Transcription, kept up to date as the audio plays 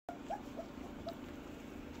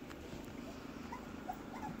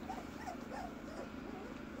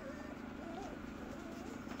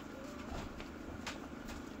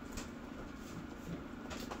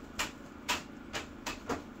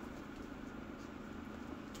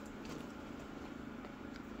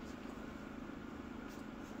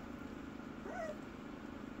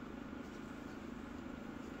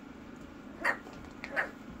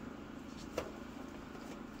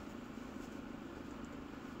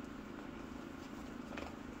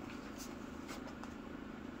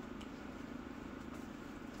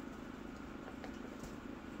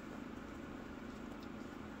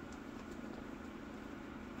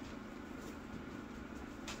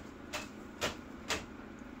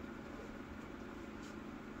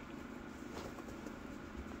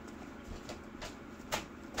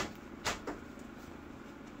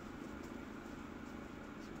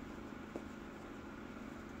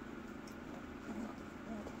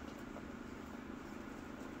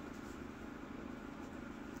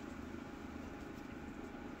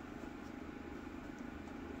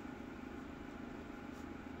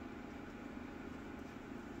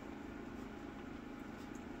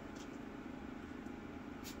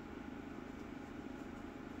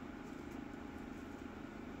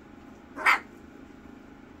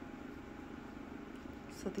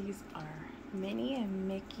So these are Minnie and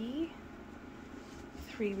Mickey,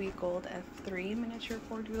 3-week-old F3 miniature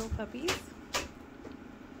Bordoodle puppies. You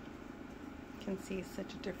can see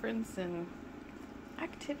such a difference in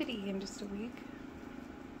activity in just a week.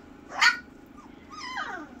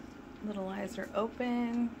 Little eyes are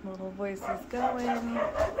open, little voices going.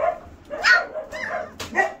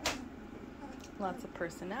 Lots of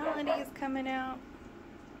personalities coming out.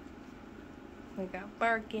 We got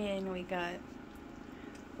barking, we got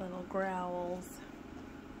little growls,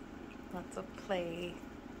 lots of play.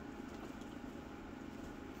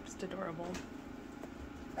 Just adorable.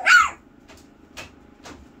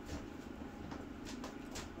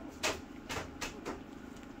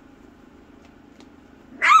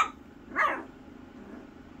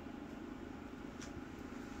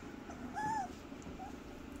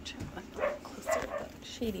 Closer without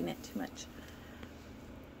shading it too much.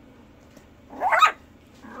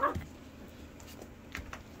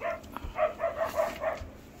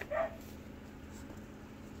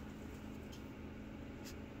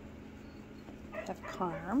 Have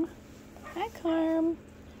Carm. Hi, Carm.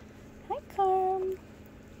 Hi, Carm.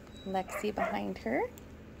 Lexi behind her.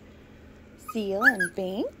 Seal and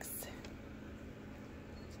Banks.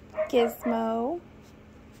 Gizmo.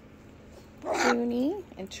 Rooney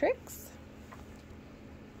and Trix.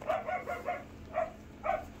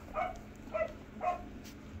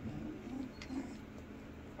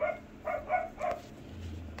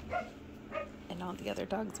 And all the other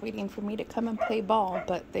dogs waiting for me to come and play ball,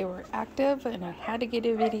 but they were active and I had to get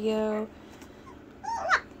a video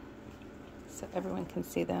so everyone can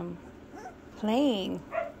see them playing.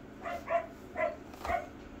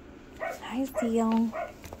 Hi, Seal.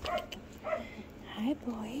 Hi,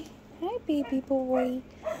 boy. Hi, baby boy.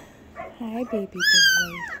 Hi, baby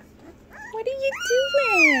boy. What are you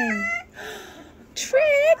doing?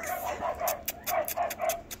 Trix?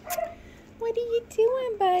 What are you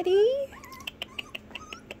doing, buddy?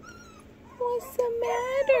 What's the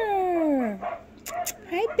matter?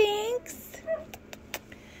 Hi, Banks.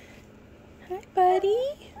 Hi,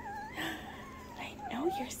 buddy. I know,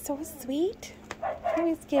 you're so sweet.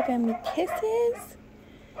 Always giving me kisses.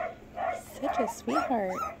 Such a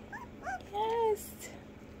sweetheart. Yes.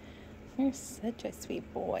 You're such a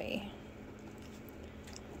sweet boy.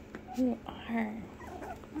 You are.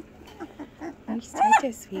 You're such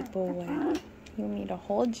a sweet boy. You need to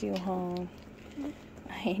hold you home.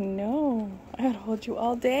 I know. I'd hold you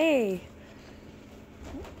all day.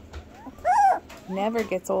 Never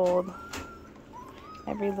gets old.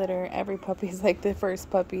 Every litter, every puppy's like the first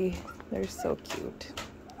puppy. They're so cute.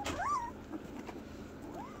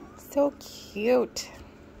 So cute.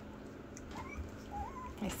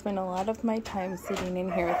 I spend a lot of my time sitting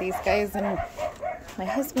in here with these guys, and my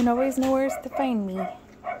husband always knows where to find me.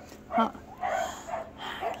 Huh?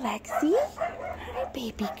 Hi, Lexi. Hi,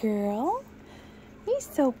 baby girl. You're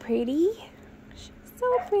so pretty. She's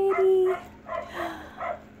so pretty.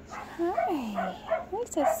 Hi.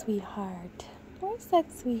 Where's that sweetheart? Where's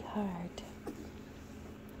that sweetheart?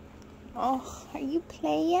 Oh, are you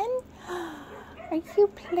playing? Are you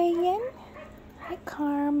playing? Hi,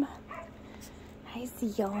 Carm. Hi,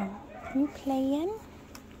 Zio. Are you playing?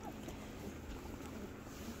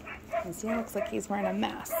 And Zio looks like he's wearing a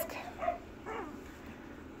mask.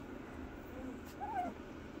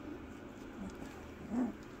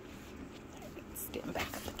 Stand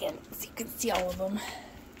back up again so you can see all of them.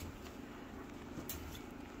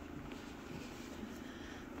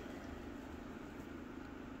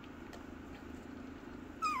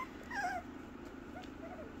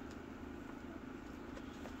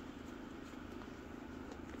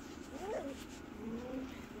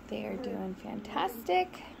 They are doing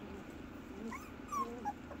fantastic.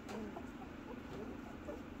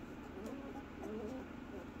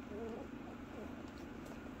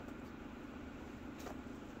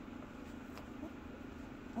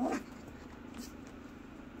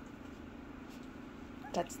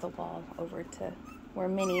 That's the wall over to where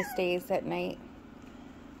Minnie stays at night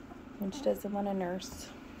when she doesn't want to nurse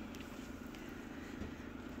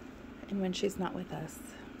and when she's not with us,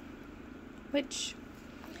 which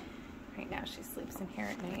right now she sleeps in here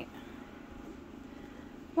at night.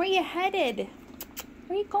 Where you headed?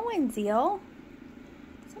 Where you going, Zeal?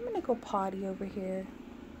 So I'm gonna go potty over here.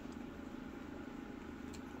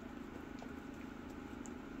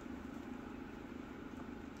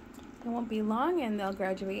 It won't be long and they'll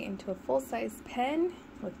graduate into a full-size pen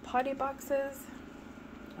with potty boxes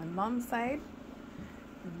on Mom's side.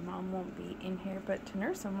 And Mom won't be in here but to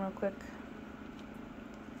nurse them real quick.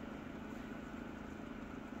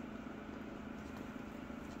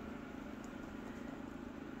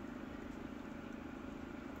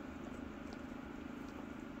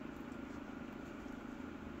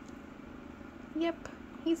 Yep,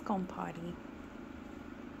 he's gone potty.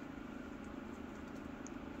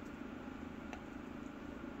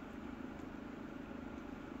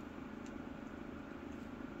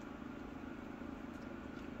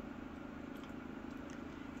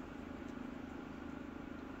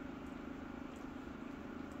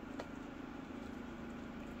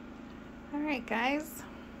 Alright guys,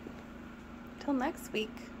 till next week.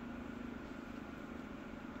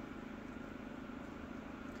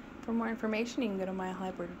 For more information, you can go to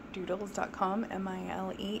milehighbordoodles.com,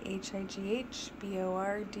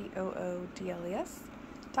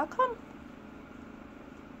 milehighbordoodles.com.